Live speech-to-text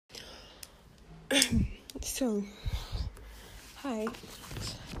So, hi,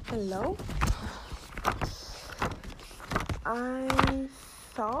 hello. I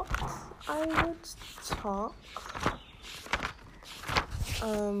thought I would talk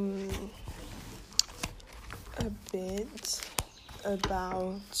a bit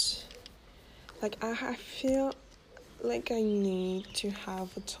about, I feel like I need to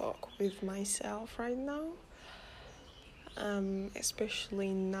have a talk with myself right now, especially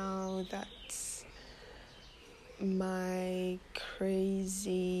now that my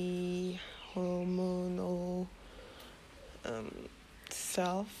crazy hormonal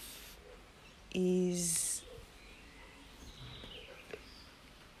self is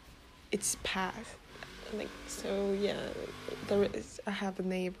its path. I have a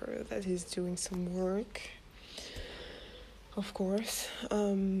neighbor that is doing some work, of course.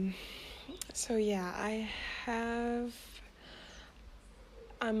 I'm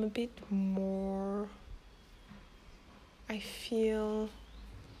a bit more, I feel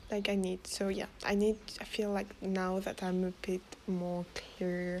like I feel like now that I'm a bit more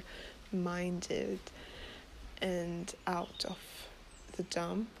clear minded and out of the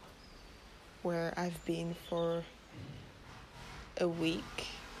dump where I've been for a week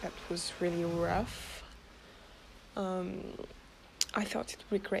that was really rough. I thought it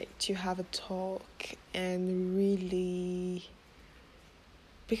would be great to have a talk and really,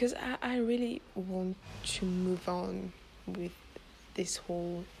 because I really want to move on with this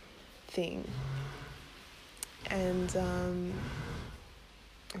whole thing. And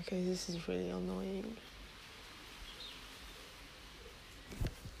okay, this is really annoying.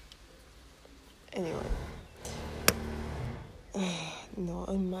 Anyway, no,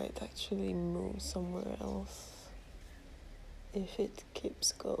 I might actually move somewhere else if it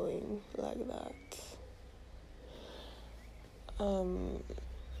keeps going like that.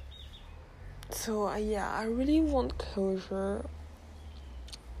 I really want closure.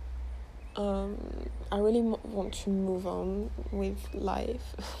 I really want to move on with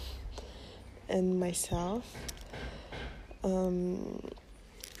life and myself.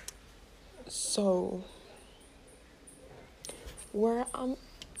 So where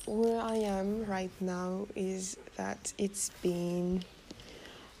I am right now is that it's been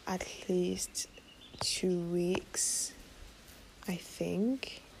at least 2 weeks, I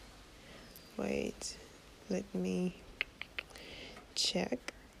think. Wait, let me check.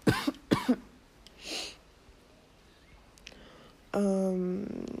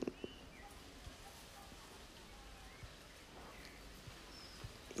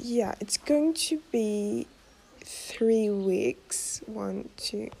 It's going to be 3 weeks.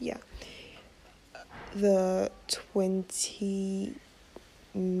 The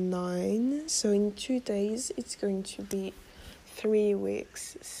 29. So in 2 days, it's going to be 3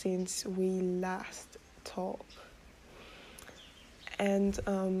 weeks since we last talked. And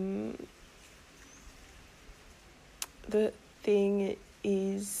the thing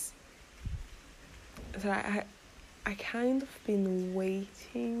is that I kind of been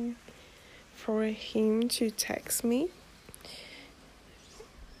waiting for him to text me.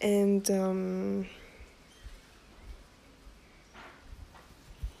 And and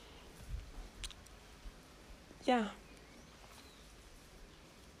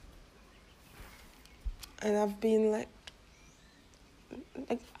I've been like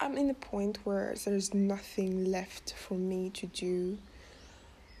I'm in a point where there's nothing left for me to do.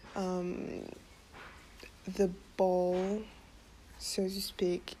 The ball, so to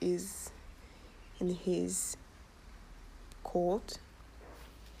speak, is in his court.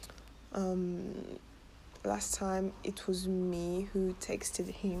 Last time it was me who texted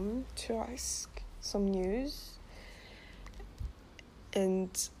him to ask some news, and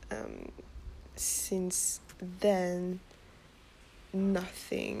since then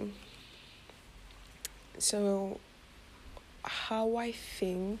nothing. So how I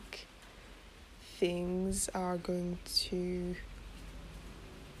think things are going to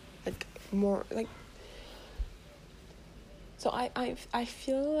I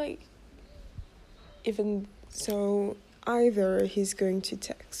feel like even so either he's going to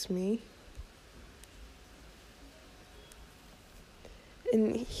text me,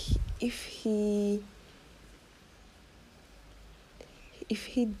 and if he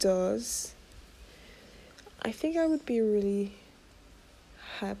does, I think I would be really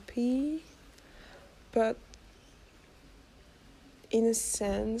happy, but in a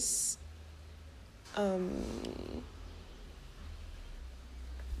sense,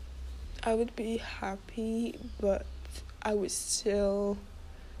 I would be happy, but I would still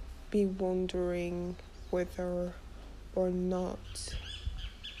be wondering whether or not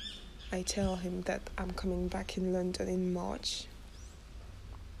I tell him that I'm coming back in London in March.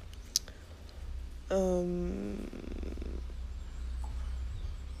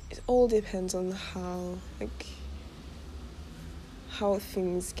 It all depends on how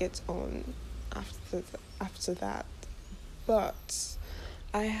things get on after that. But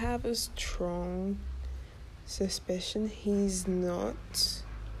I have a strong suspicion he's not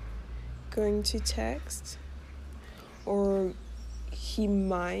going to text, or he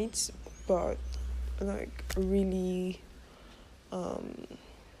might, but like really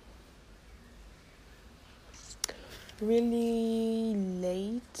really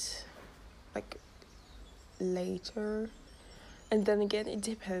late, like later. And then again, it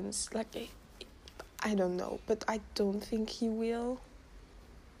depends. Like, I don't know, but I don't think he will.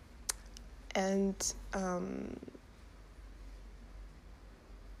 And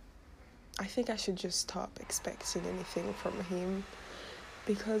I think I should just stop expecting anything from him,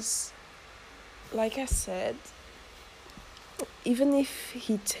 because, like I said, even if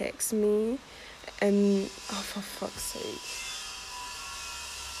he texts me and, oh, for fuck's sake.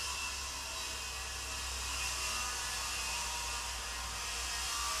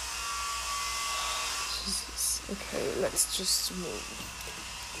 Jesus. Okay, let's just move.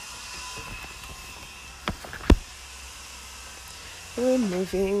 We're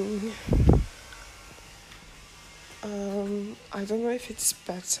moving. I don't know if it's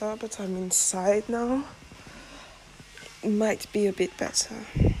better, but I'm inside now. It might be a bit better.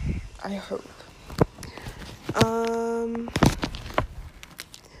 I hope.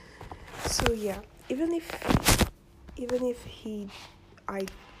 So yeah, even if he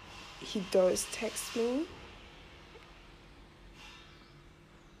does text me,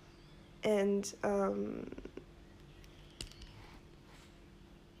 and I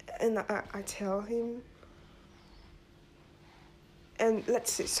tell him, and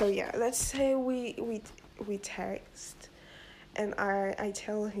let's say we text, and I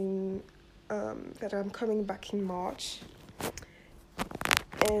tell him that I'm coming back in March,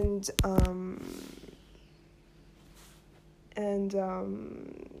 and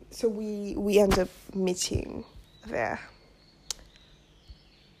so we end up meeting there.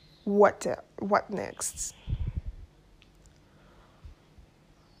 What next?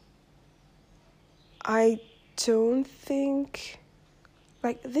 I don't think,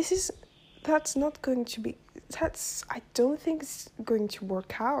 like, that's not going to be, I don't think it's going to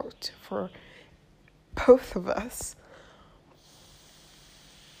work out for both of us.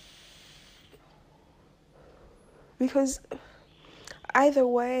 Because either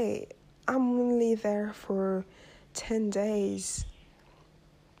way, I'm only there for 10 days.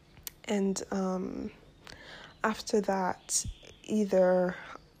 And after that, either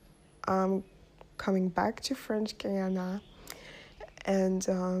I'm coming back to French Guiana, and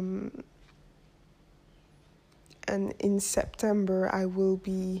in September I will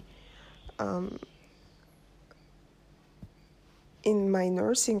be in my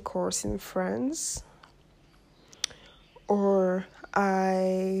nursing course in France, or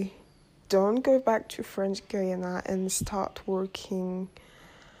I don't go back to French Guiana and start working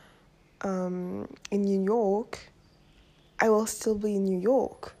in New York. I will still be in New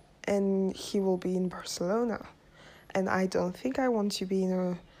York, and he will be in Barcelona, and I don't think I want to be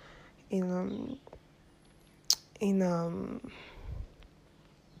in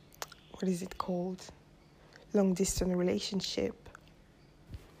what is it called? Long distance relationship.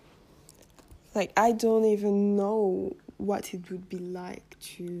 Like, I don't even know what it would be like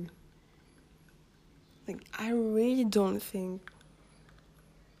to, like, I really don't think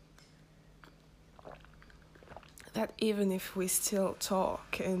that even if we still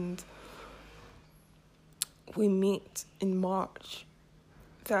talk and we meet in March,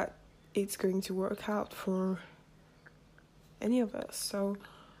 that it's going to work out for any of us. So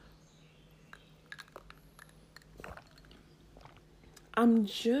I'm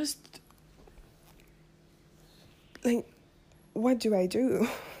just like, what do I do?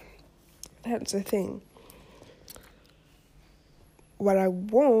 That's the thing. What I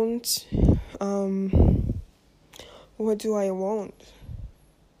want, what do I want?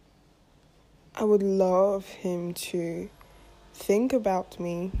 I would love him to think about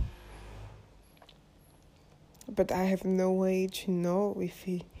me, but I have no way to know if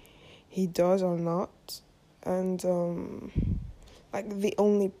he does or not. And like, the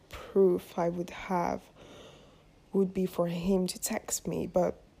only proof I would have would be for him to text me,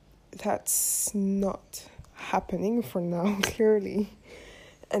 but that's not happening for now, clearly.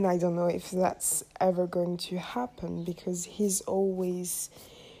 And I don't know if that's ever going to happen, because he's always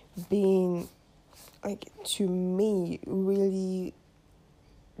been, like, to me, really,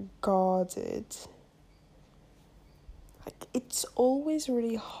 guarded. Like, it's always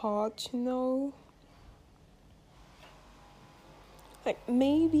really hard to know. Like,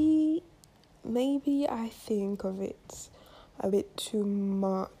 maybe I think of it a bit too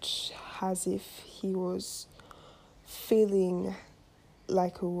much, as if he was feeling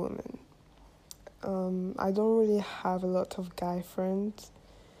like a woman. I don't really have a lot of guy friends.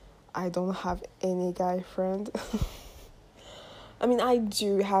 I don't have any guy friend. I mean, I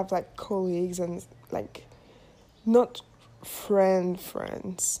do have like colleagues and like not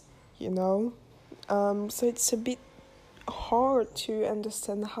friends, you know? So it's a bit hard to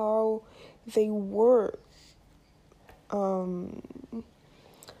understand how they work.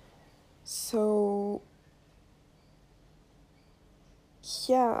 So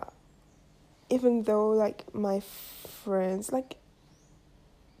yeah, even though like my friends, like,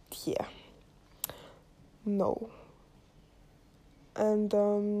 yeah, no. And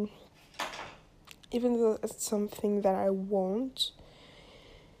even though it's something that I want,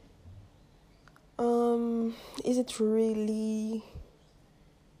 is it really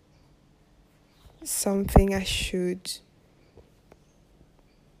something I should,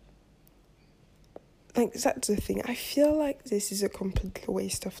 like, that's the thing. I feel like this is a complete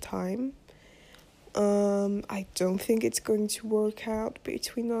waste of time. I don't think it's going to work out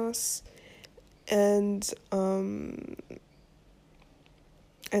between us, and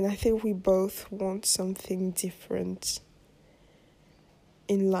I think we both want something different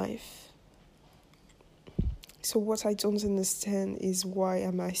in life. So what I don't understand is, why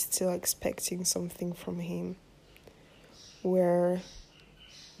am I still expecting something from him, where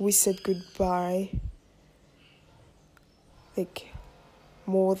we said goodbye like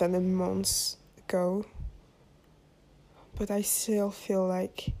more than a month ago, but I still feel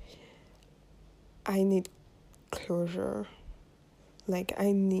like I need closure. Like,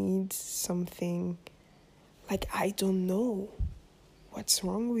 I need something. Like, I don't know what's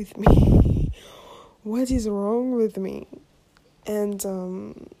wrong with me. What is wrong with me? And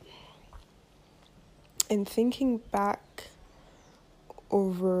thinking back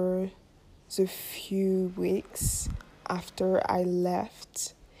over the few weeks after I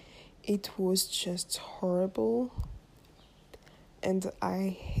left, it was just horrible, and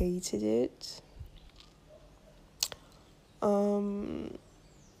I hated it.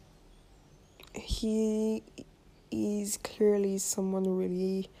 He is clearly someone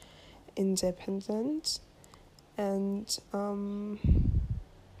really independent, and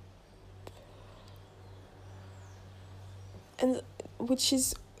which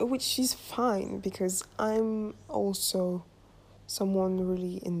is fine, because I'm also someone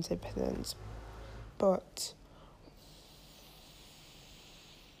really independent, but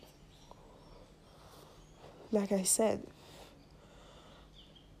like I said,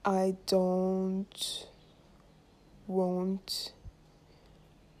 I don't want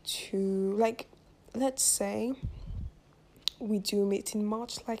to, like, let's say we do meet in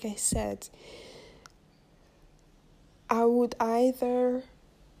March. Like I said, I would either,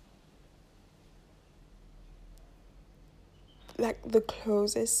 like, the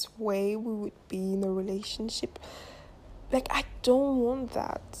closest way we would be in a relationship, like, I don't want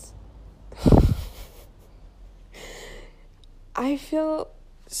that. I feel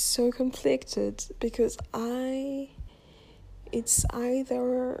so conflicted, because it's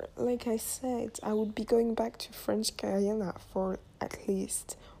either, like I said, I would be going back to French Guiana for at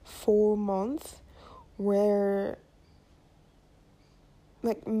least 4 months, where,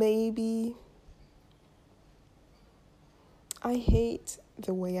 like, maybe I hate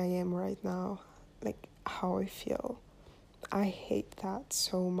the way I am right now, like, how I feel. I hate that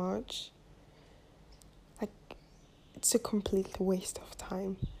so much. Like, it's a complete waste of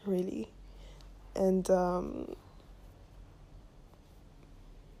time, really. And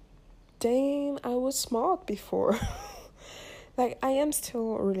dang, I was smart before. Like, I am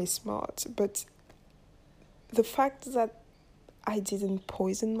still really smart, but the fact that I didn't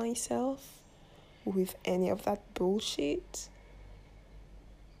poison myself with any of that bullshit,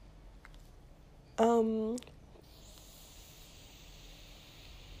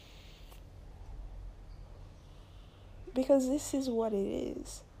 because this is what it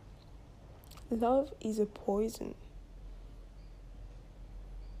is. Love is a poison.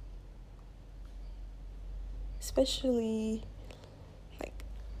 Especially, like,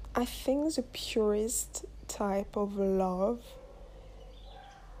 I think the purest type of love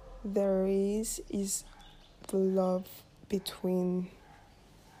there is the love between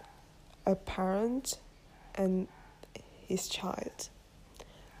a parent and his child.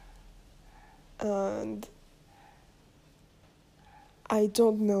 And I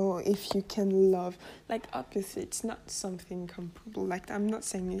don't know if you can love, like, obviously it's not something comparable. Like, I'm not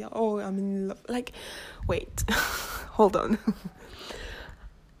saying, oh, I'm in love. Like, wait, hold on.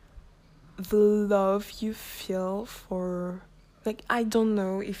 The love you feel for, like, I don't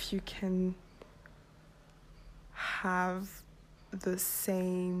know if you can have the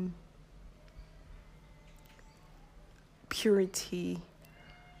same purity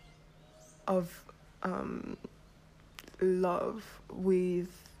of love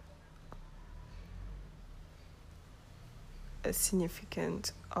with a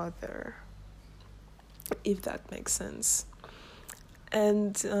significant other, if that makes sense.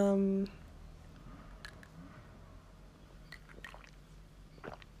 And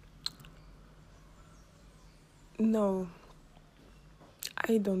no,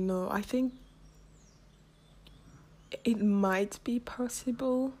 I don't know. I think it might be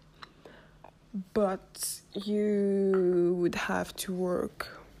possible, but you would have to work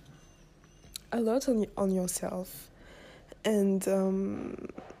a lot on yourself. And I'm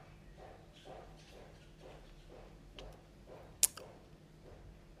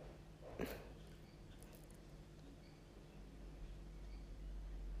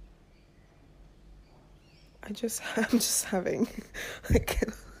just having like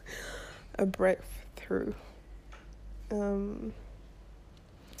a breakthrough.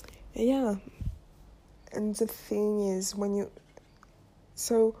 Yeah. And the thing is,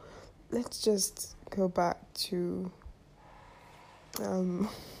 so let's just go back to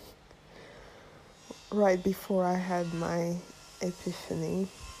right before I had my epiphany.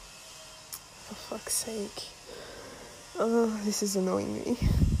 For fuck's sake. Oh, this is annoying me.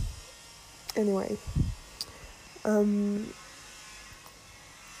 Anyway.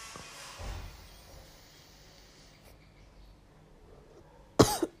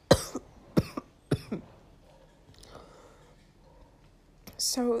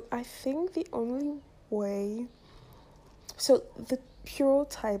 So I think the only way, so the pure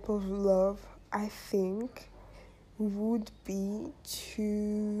type of love, I think, would be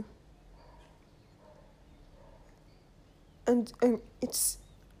to, and it's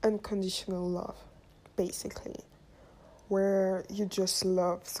unconditional love, basically, where you just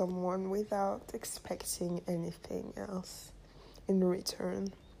love someone without expecting anything else in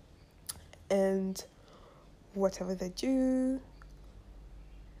return. And whatever they do,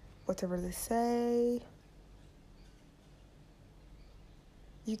 whatever they say,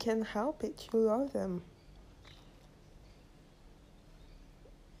 you can't help it, you love them.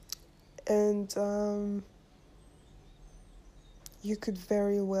 And you could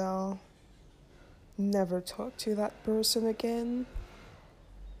very well never talk to that person again,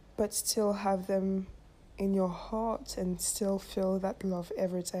 but still have them in your heart and still feel that love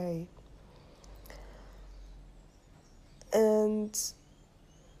every day. And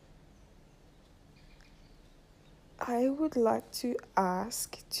I would like to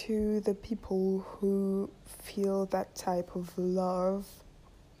ask to the people who feel that type of love,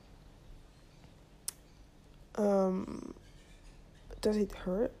 does it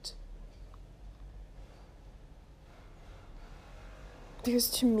hurt? Because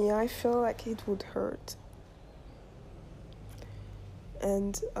to me, I feel like it would hurt.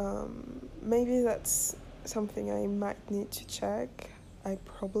 And maybe that's something I might need to check. I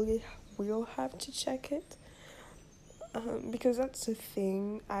probably will have to check it. Because that's the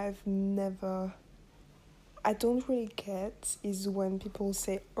thing I don't really get, is when people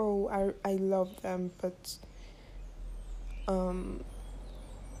say, oh, I love them, but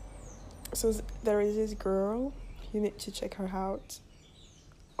so there is this girl, you need to check her out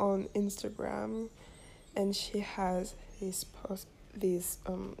on Instagram, and she has this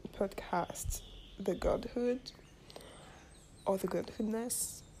podcast, The Godhood, or The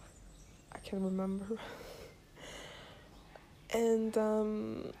Godhoodness, I can't remember. And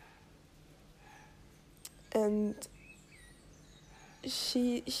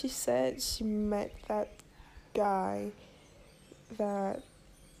she said she met that guy that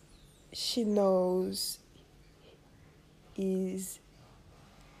she knows is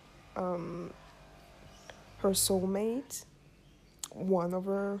her soulmate, one of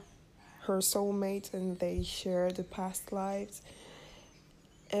her soulmates, and they share the past lives.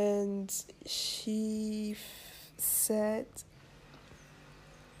 And she said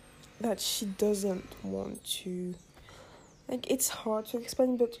that she doesn't want to, like, it's hard to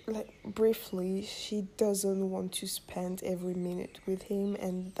explain, but like briefly, she doesn't want to spend every minute with him,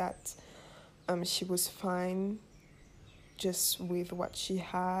 and that she was fine just with what she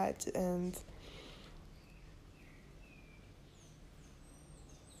had. And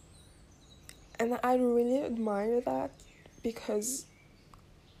I really admire that, because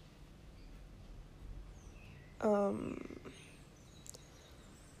Um,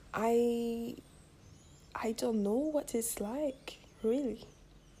 I I don't know what it's like, really.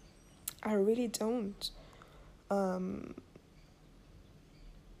 I really don't. Um,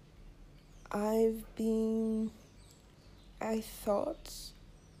 I've been, I thought,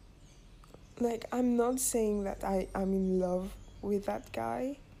 like, I'm not saying that I'm in love with that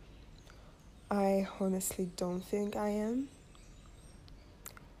guy. I honestly don't think I am.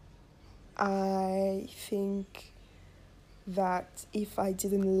 I think that if I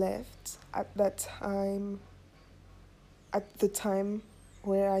didn't left at that time, at the time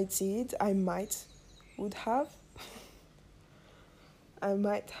where I did, I might would have. I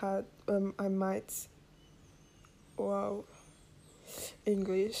might, wow,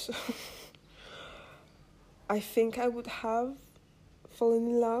 English. I think I would have fallen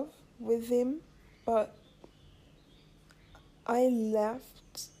in love with him, but I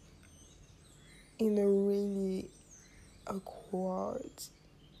left in a really awkward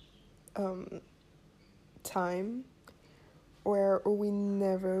time where we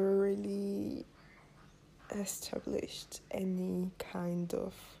never really established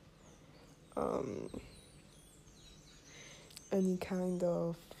um, any kind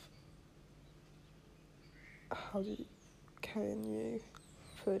of how do you, can you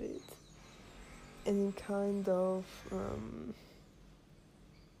put it, any kind of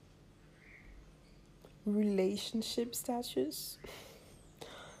relationship status.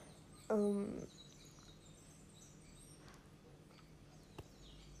 um,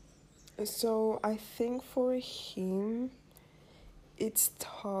 so I think for him it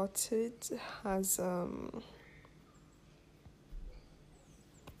started as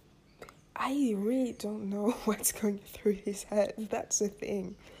I really don't know what's going through his head. That's the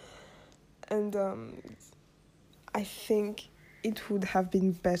thing. And I think it would have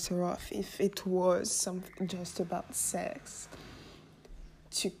been better off if it was something just about sex,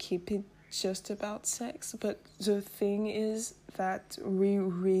 to keep it just about sex. But the thing is that we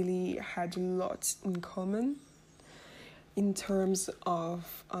really had a lot in common in terms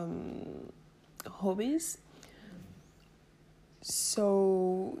of hobbies.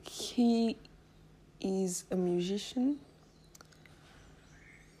 So he is a musician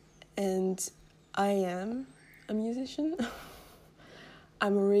and I am a musician.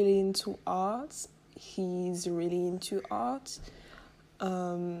 I'm really into art. He's really into art.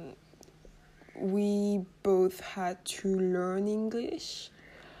 We both had to learn English.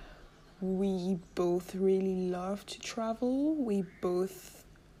 We both really love to travel. We both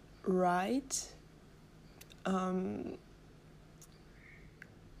write.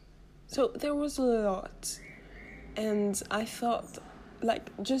 So there was a lot. And I thought, like,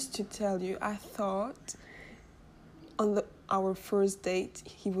 just to tell you, I thought on our first date,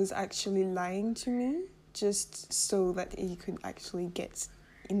 he was actually lying to me just so that he could actually get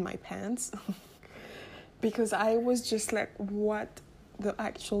in my pants. Because I was just like, what the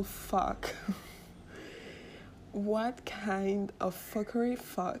actual fuck? What kind of fuckery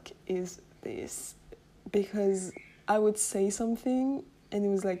fuck is this? Because I would say something and it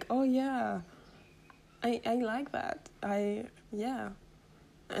was like, oh yeah, I like that. Yeah.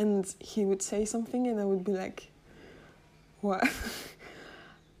 And he would say something and I would be like, what?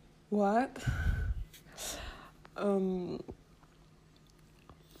 What?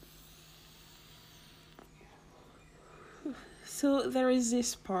 So there is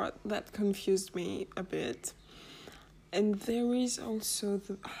this part that confused me a bit. And there is also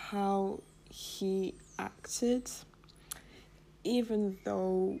how he acted, even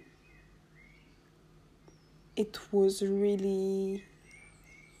though it was really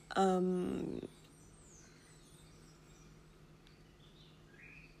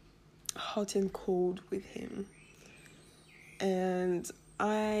hot and cold with him. And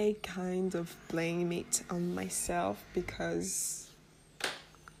I kind of blame it on myself because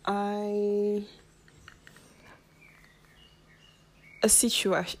a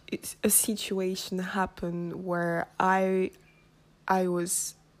situation happened where I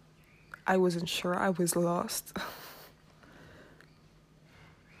wasn't sure, I was lost.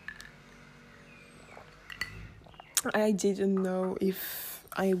 I didn't know if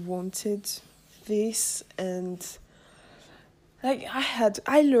I wanted this, and like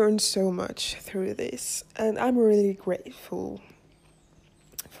I learned so much through this, and I'm really grateful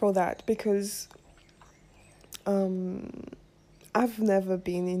for that because I've never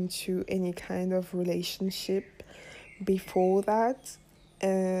been into any kind of relationship before that.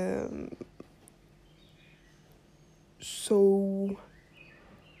 So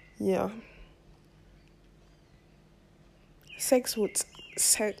yeah. Sex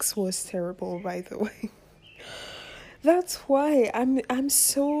was terrible, by the way. That's why I'm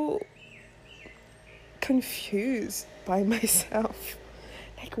so confused by myself.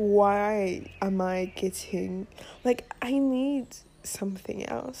 Like, why am I getting, like, I need something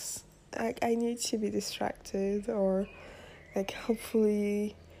else. Like, I need to be distracted, or like,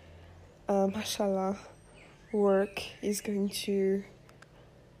 hopefully, mashallah, work is going to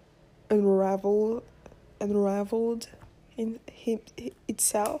unraveled in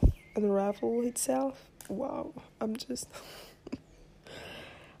itself, unravel itself. Wow, I'm just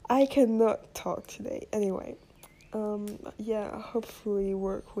I cannot talk today. Anyway, yeah, hopefully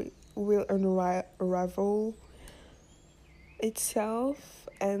work will unravel itself,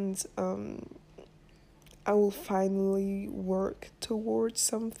 and I will finally work towards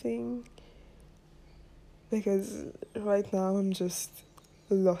something, because right now I'm just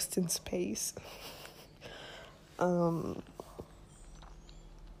lost in space.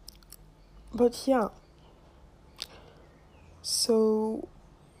 But yeah, so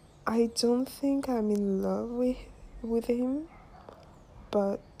I don't think I'm in love with him,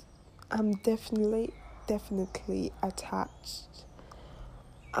 but I'm definitely attached.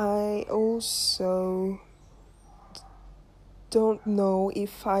 I also don't know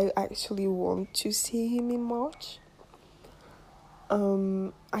if I actually want to see him in March.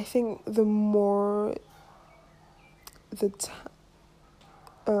 I think the more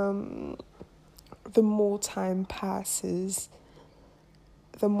the more time passes,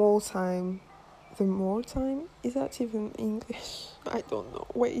 the more time is that even English? I don't know.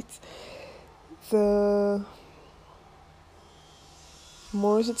 Wait, the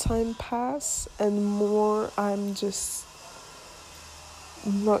more the time pass, and more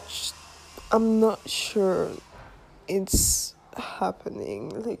not. I'm not sure it's happening.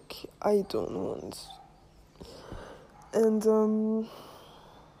 Like, I don't want, and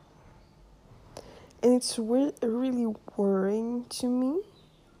it's really worrying to me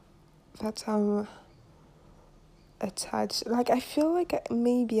that I'm attached. Like, I feel like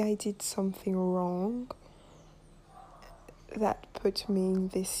maybe I did something wrong that put me in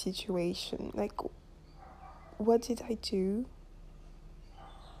this situation. Like, what did I do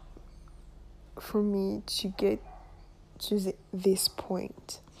for me to get to this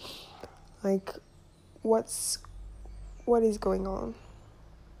point? Like, what is going on?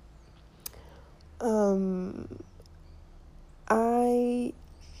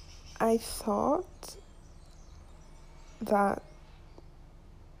 I thought that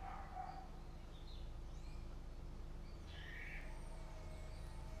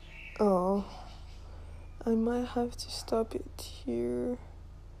oh, I might have to stop it here.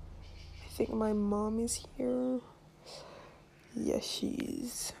 I think my mom is here. Yes, she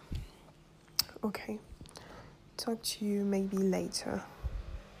is. Okay. Talk to you maybe later.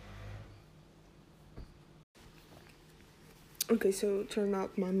 Okay, so turned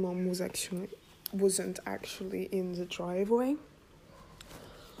out my mom wasn't actually in the driveway.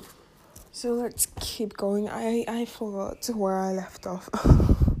 So let's keep going. I forgot where I left off.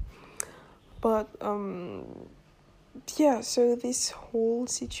 But yeah, so this whole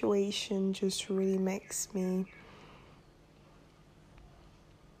situation just really makes me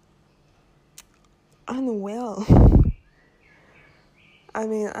unwell. I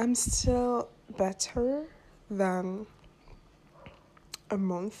mean, I'm still better than a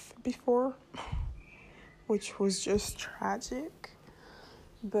month before, which was just tragic.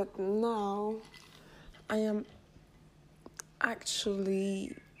 But now I am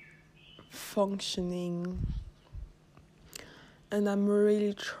actually functioning, and I'm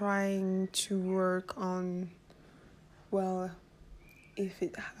really trying to work on, well, if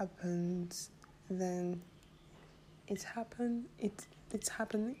it happens, then it's happening. If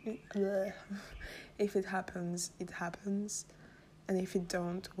it happens, it happens. And if it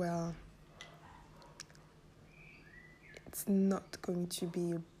don't, well, it's not going to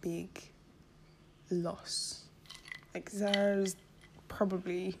be a big loss. Like, there's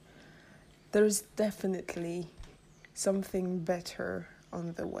definitely something better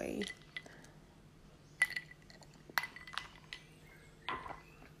on the way.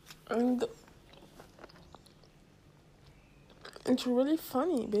 And it's really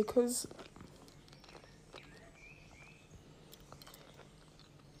funny because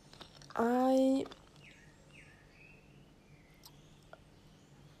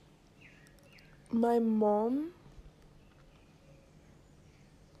my mom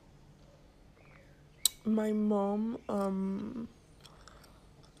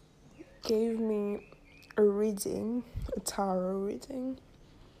gave me a tarot reading,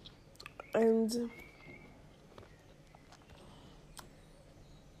 and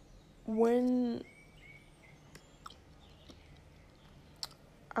when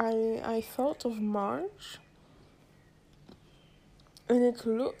I thought of March, and it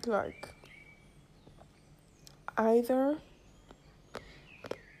looked like either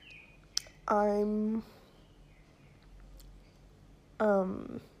I'm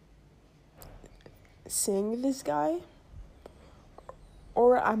um seeing this guy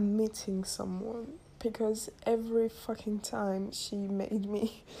or I'm meeting someone, because every fucking time she made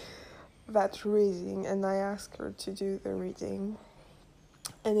me that reading and I asked her to do the reading,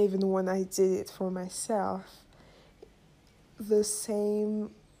 and even when I did it for myself, the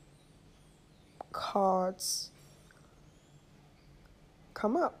same cards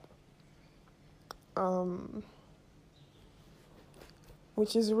come up,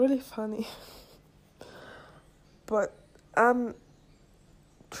 which is really funny. But I'm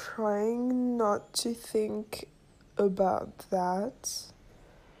trying not to think about that,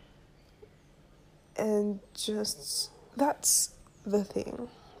 and just that's the thing,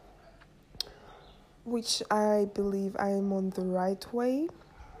 which I believe I am on the right way,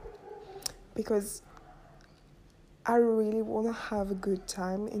 because I really want to have a good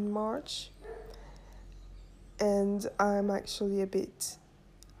time in March, and I'm actually a bit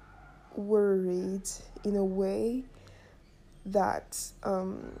worried in a way that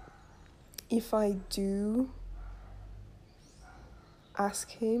if I do ask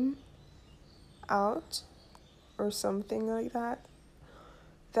him out or something like that,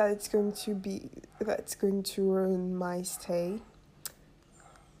 that's going to ruin my stay.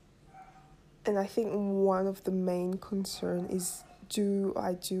 And I think one of the main concern is, do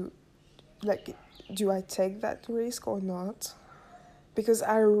I take that risk or not? Because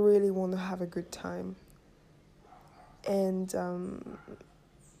I really want to have a good time. And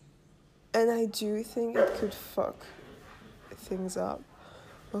I do think it could fuck things up.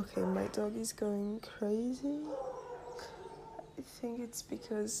 Okay, my dog is going crazy. I think it's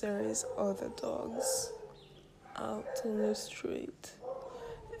because there is other dogs out on the street.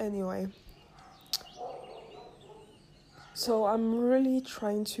 Anyway, so I'm really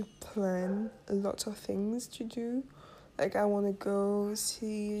trying to plan a lot of things to do. Like, I want to go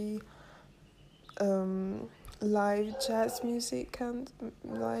see live jazz music and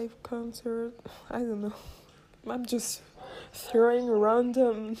live concert. I don't know. I'm just throwing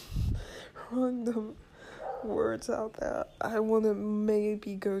random words out there. I want to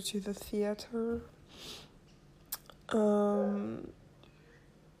maybe go to the theater. I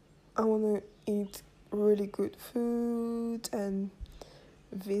want to eat really good food and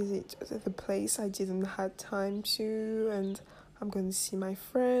visit the place I didn't have time to, and I'm going to see my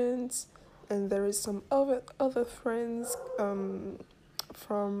friends, and there is some other friends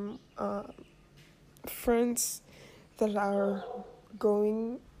from friends that are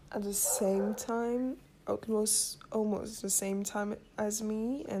going at the same time, almost the same time as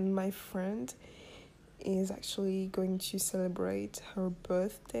me, and my friend is actually going to celebrate her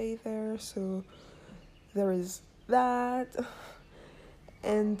birthday there, so there is that.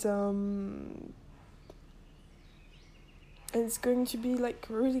 And it's going to be like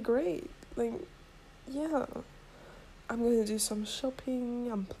really great. Like, yeah, I'm gonna do some shopping.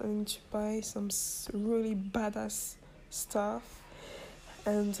 I'm planning to buy some really badass stuff,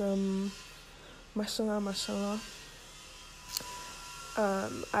 and mashallah,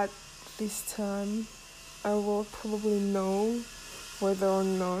 at this time I will probably know whether or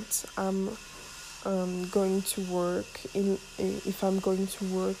not I'm going to work if I'm going to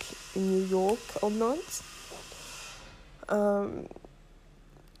work in New York or not.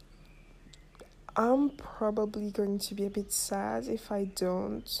 I'm probably going to be a bit sad if I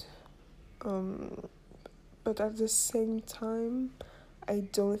don't, but at the same time, I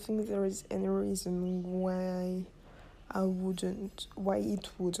don't think there is any reason why it wouldn't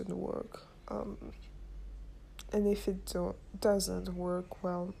work. And if it doesn't work,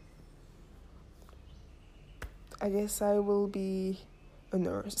 well, I guess I will be a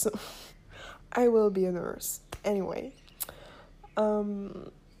nurse. I will be a nurse. Anyway.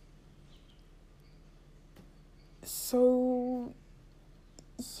 So,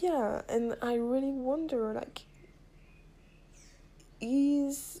 yeah, and I really wonder, like,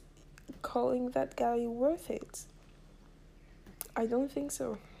 is calling that guy worth it? I don't think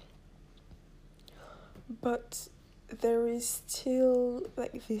so. But there is still,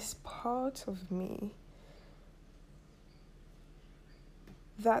 like, this part of me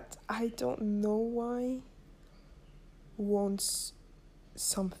that I don't know why wants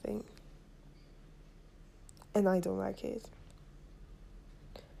something, and I don't like it.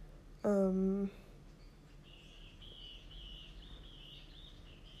 And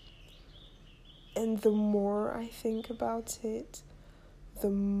the more I think about it, the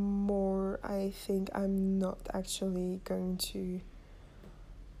more I think I'm not actually going to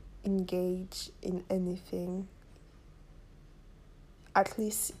engage in anything. At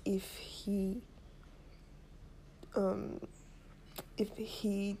least if he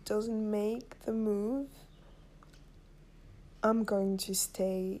doesn't make the move, I'm going to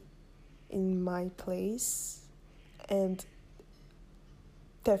stay in my place and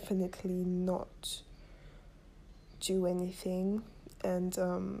definitely not do anything. And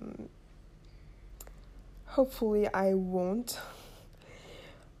hopefully I won't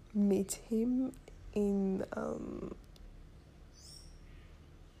meet him in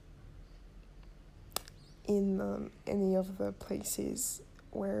any of the places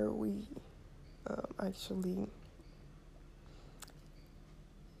where we actually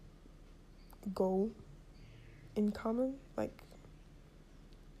go in common. Like,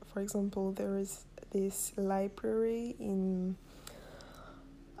 for example, there is this library in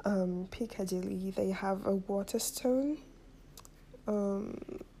Piccadilly. They have a Waterstone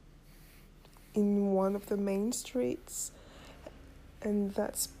in one of the main streets, and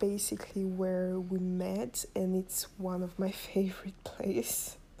that's basically where we met, and it's one of my favorite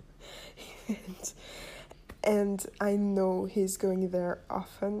places. and I know he's going there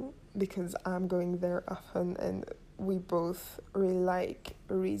often because I'm going there often, and we both really like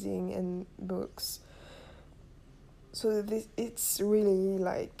reading and books. So it's really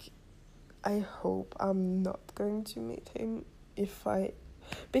like, I hope I'm not going to meet him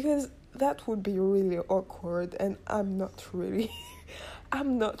because that would be really awkward, and I'm not ready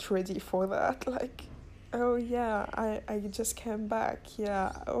for that. Like, oh yeah, I just came back.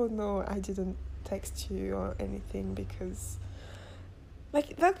 Yeah, oh no, I didn't text you or anything, because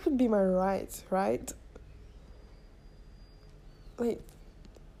like that would be my right? Like,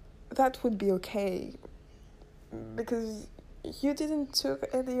 that would be okay, because you didn't took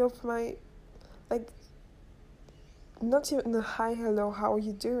any of my, like, not even a hi, hello, how are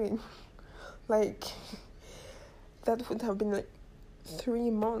you doing? Like, that would have been like 3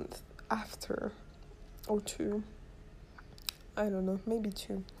 months after, or 2, I don't know, maybe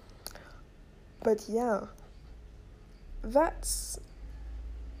 2. But yeah, that's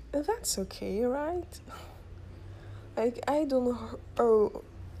okay, right? Like, I don't owe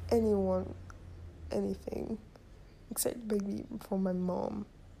anyone anything except maybe for my mom,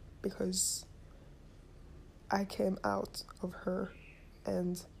 because I came out of her,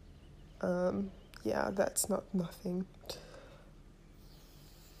 and yeah, that's not nothing.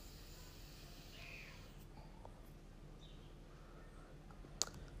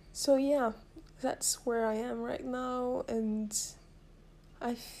 So yeah, that's where I am right now, and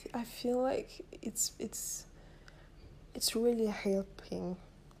I feel like it's really helping.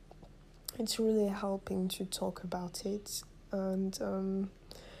 It's really helping to talk about it. And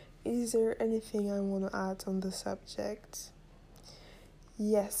is there anything I want to add on the subject?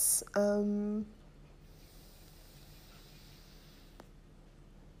 Yes.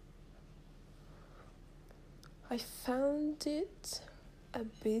 I found it a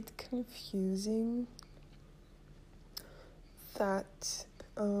bit confusing that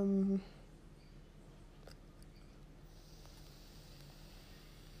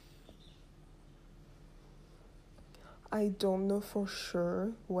I don't know for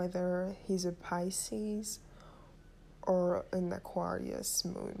sure whether he's a Pisces or an Aquarius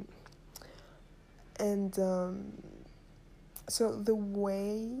moon. And so the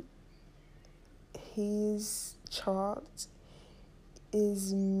way his chart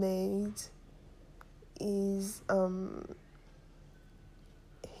is made is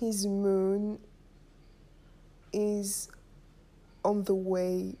his moon is on the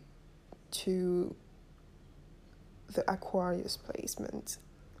way to the Aquarius placement.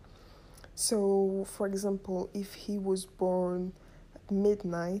 So, for example, if he was born at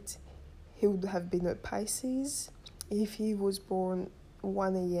midnight, he would have been a Pisces. If he was born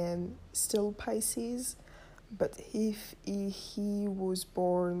 1 a.m., still Pisces. But if he was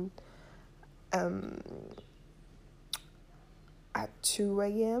born at 2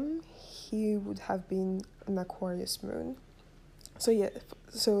 a.m., he would have been an Aquarius moon. So yeah,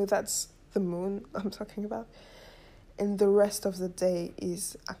 so that's the moon I'm talking about. And the rest of the day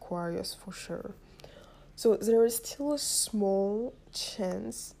is Aquarius for sure. So there is still a small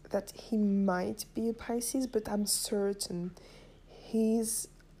chance that he might be a Pisces, but I'm certain he's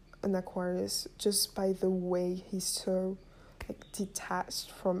an Aquarius just by the way he's so like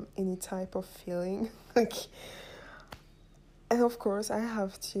detached from any type of feeling. Like, and of course I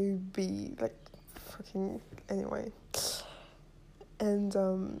have to be like fucking anyway. And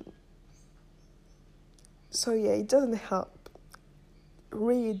so yeah, it doesn't help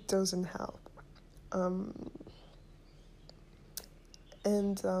really doesn't help.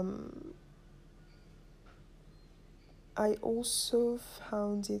 And I also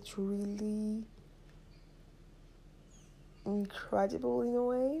found it really incredible in a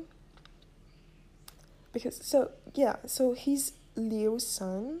way. Because, so he's Leo's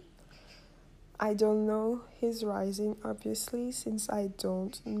sun. I don't know his rising, obviously, since I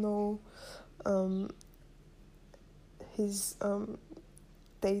don't know his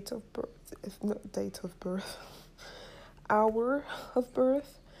date of birth, if not date of birth, hour of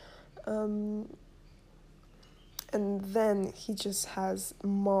birth. And then he just has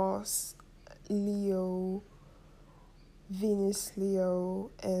Mars, Leo, Venus,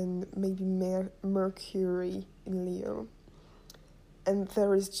 Leo, and maybe Mercury in Leo. And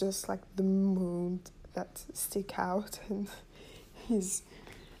there is just like the moon that stick out, and he's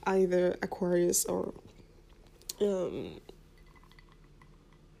either Aquarius or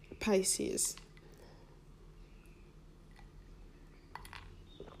Pisces.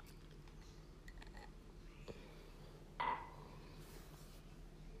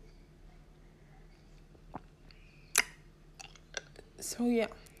 So yeah.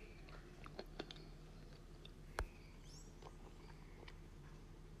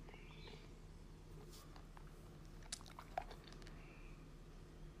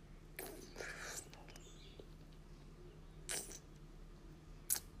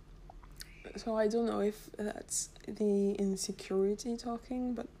 So I don't know if that's the insecurity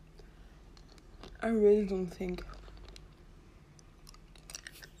talking, but I really don't think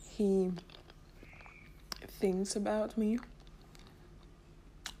he thinks about me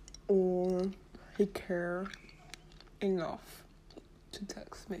or he cares enough to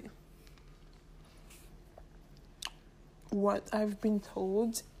text me. What I've been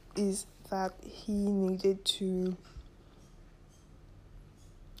told is that he needed to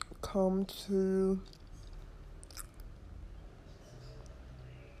come to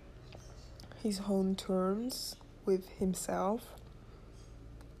his own terms with himself.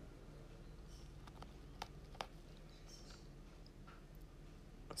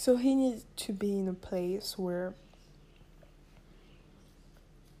 So he needs to be in a place where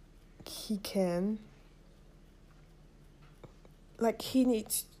he can, like, he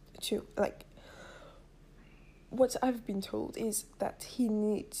needs to, like, what I've been told is that he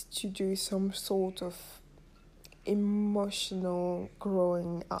needs to do some sort of emotional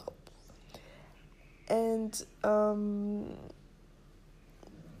growing up. And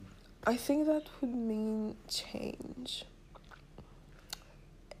I think that would mean change.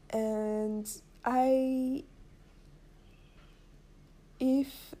 And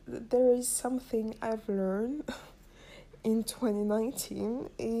if there is something I've learned in 2019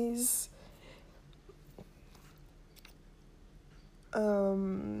 is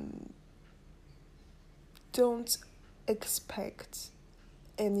don't expect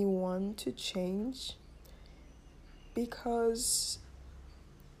anyone to change, because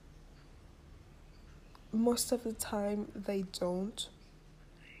most of the time they don't.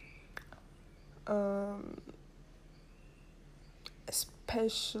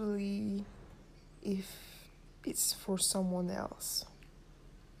 Especially if it's for someone else.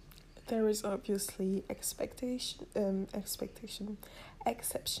 There is obviously exception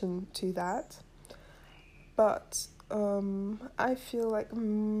to that, but I feel like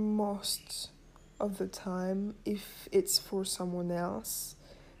most of the time, if it's for someone else,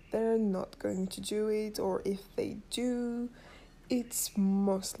 they're not going to do it, or if they do, it's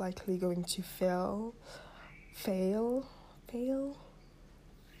most likely going to fail.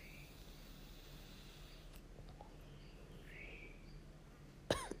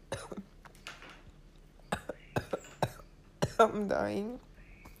 I'm dying.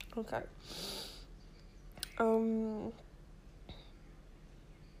 Okay.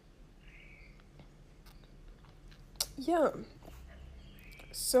 Yeah.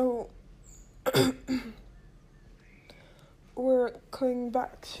 So we're going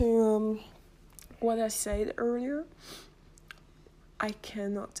back to what I said earlier. I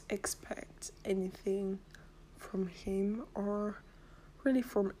cannot expect anything from him or really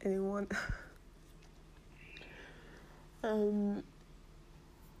from anyone.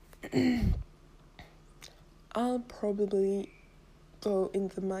 I'll probably go in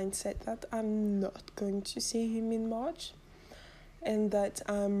the mindset that I'm not going to see him in March, and that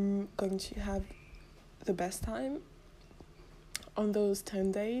I'm going to have the best time on those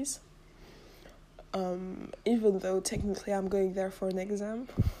 10 days. Even though technically I'm going there for an exam.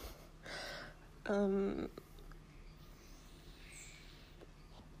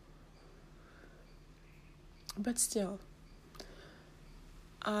 But still,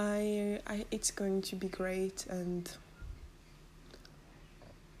 it's going to be great, and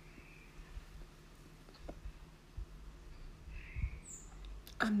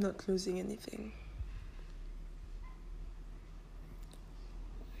I'm not losing anything.